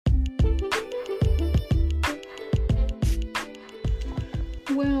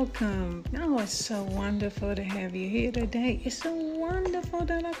Welcome. Oh, it's so wonderful to have you here today. It's so wonderful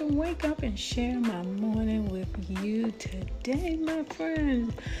that I can wake up and share my morning with you today, my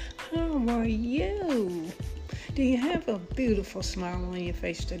friends. How are you? Do you have a beautiful smile on your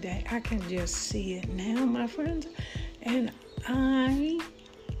face today? I can just see it now, my friends. And I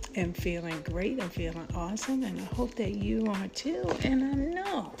am feeling great. I'm feeling awesome. And I hope that you are too. And I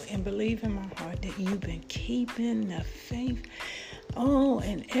know and believe in my heart that you've been keeping the faith. Oh,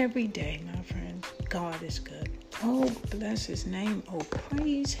 and every day, my friends, God is good. Oh, bless his name. Oh,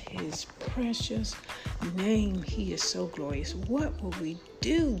 praise his precious name. He is so glorious. What will we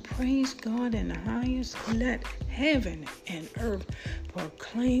do? Praise God in the highest. Let heaven and earth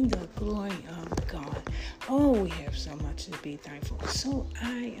proclaim the glory of God. Oh, we have so much to be thankful. So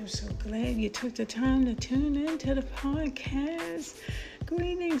I am so glad you took the time to tune into the podcast.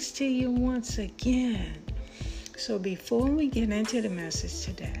 Greetings to you once again. So before we get into the message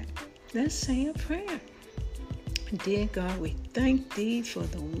today, let's say a prayer. Dear God, we thank thee for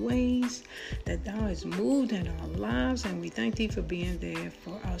the ways that thou hast moved in our lives, and we thank thee for being there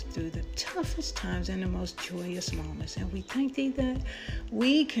for us through the toughest times and the most joyous moments. And we thank thee that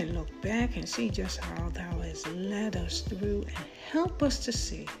we can look back and see just how thou hast led us through and help us to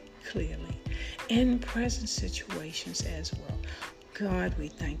see clearly in present situations as well. God, we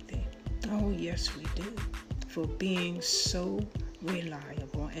thank thee. Oh, yes, we do. For being so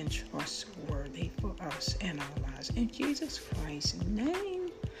reliable and trustworthy for us in our lives. In Jesus Christ's name,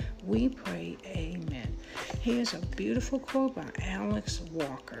 we pray, amen. Here's a beautiful quote by Alex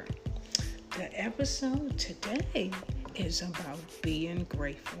Walker. The episode today is about being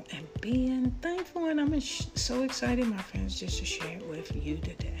grateful and being thankful, and I'm so excited, my friends, just to share it with you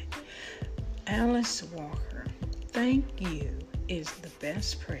today. Alex Walker, thank you is the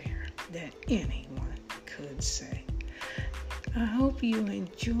best prayer that anyone could say. I hope you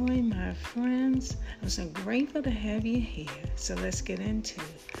enjoy, my friends. I'm so grateful to have you here. So let's get into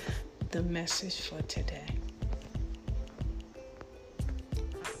the message for today.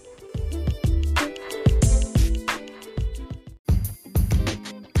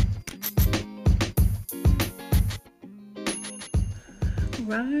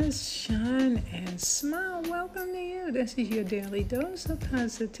 Rise, shine, and smile. Welcome to you. This is your daily dose of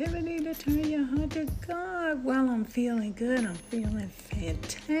positivity to turn your heart to God. Well, I'm feeling good. I'm feeling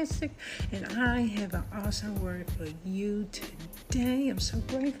fantastic. And I have an awesome word for you today. I'm so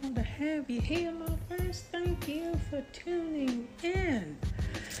grateful to have you here, my friends. Thank you for tuning in.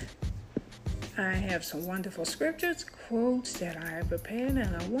 I have some wonderful scriptures, quotes that I have prepared,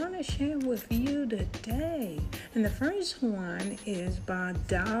 and I want to share with you today. And the first one is by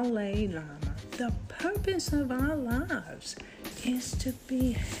Dalai Lama. The purpose of our lives is to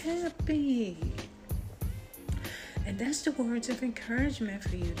be happy. And that's the words of encouragement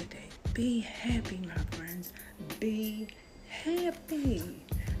for you today. Be happy, my friends. Be happy.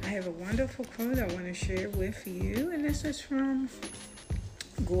 I have a wonderful quote I want to share with you, and this is from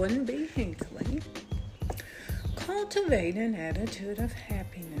Gordon B. Hinckley. Cultivate an attitude of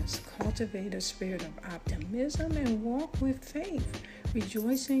happiness. Cultivate a spirit of optimism and walk with faith,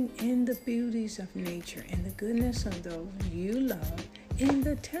 rejoicing in the beauties of nature and the goodness of those you love, in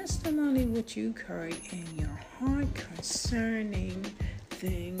the testimony which you carry in your heart concerning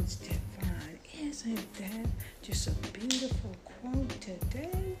things divine. Isn't that just a beautiful quote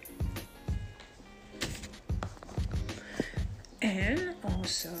today? And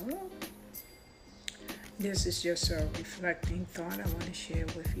also, this is just a reflecting thought I want to share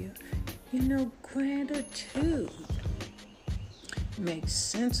with you. You know, gratitude makes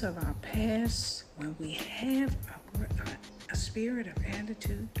sense of our past when we have a spirit of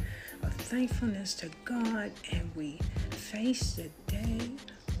attitude, of thankfulness to God, and we face the day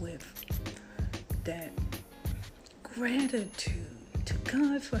with that gratitude to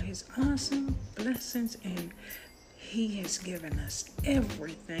God for his awesome blessings, and he has given us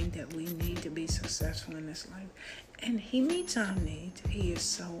everything that we need to be successful in this life. And he meets our needs. He is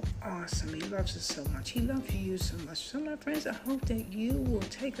so awesome. He loves us so much. He loves you so much. So, my friends, I hope that you will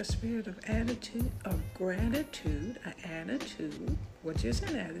take a spirit of attitude, of gratitude, which is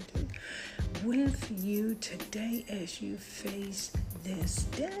an attitude, with you today as you face this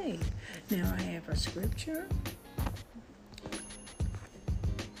day. Now, I have a scripture.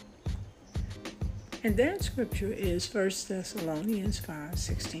 And that scripture is 1 Thessalonians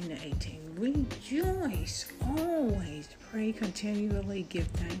 5:16-18. Rejoice always, pray continually, give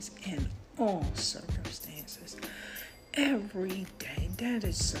thanks in all circumstances. Every day. That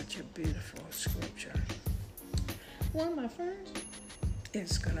is such a beautiful scripture. Well, my friends,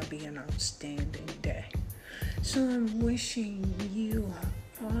 it's going to be an outstanding day. So I'm wishing you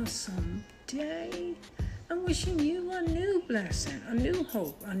an awesome day. I'm wishing you a new blessing, a new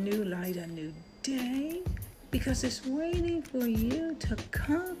hope, a new light, a new day, because it's waiting for you to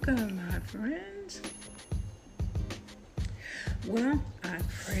conquer, my friends. Well, I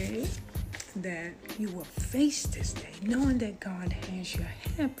pray that you will face this day knowing that God has your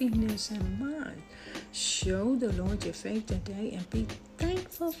happiness in mind. Show the Lord your faith today and be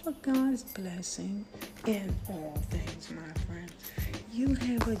thankful for God's blessing in all things, my friends. You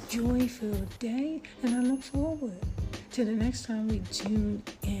have a joy-filled day, and I look forward to the next time we tune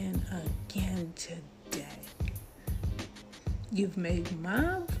in again today. You've made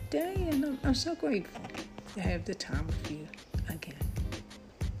my day, and I'm so grateful to have the time with you again.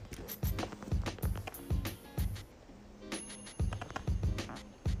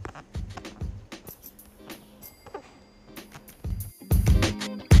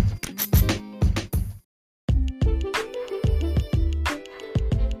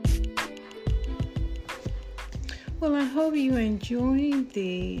 Well, I hope you enjoyed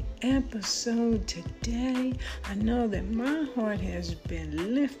the episode today. I know that my heart has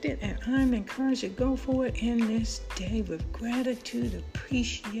been lifted, and I'm encouraged to go forward in this day with gratitude,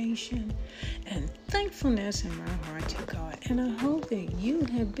 appreciation, and thankfulness in my heart to God. And I hope that you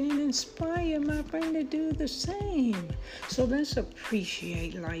have been inspired, my friend, to do the same. So let's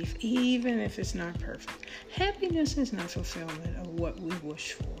appreciate life, even if it's not perfect. Happiness is not fulfillment of what we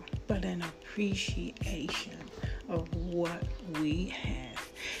wish for, but an appreciation of what we have.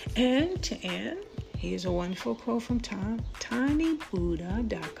 And to end, here's a wonderful quote from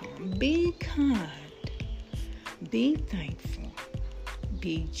tinybuddha.com. Be kind, be thankful,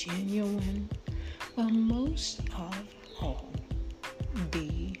 be genuine, but most of all,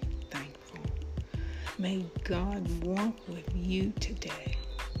 be thankful. May God walk with you today,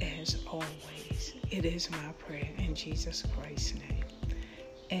 as always. It is my prayer in Jesus Christ's name.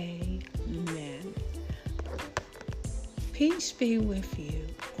 Amen. Peace be with you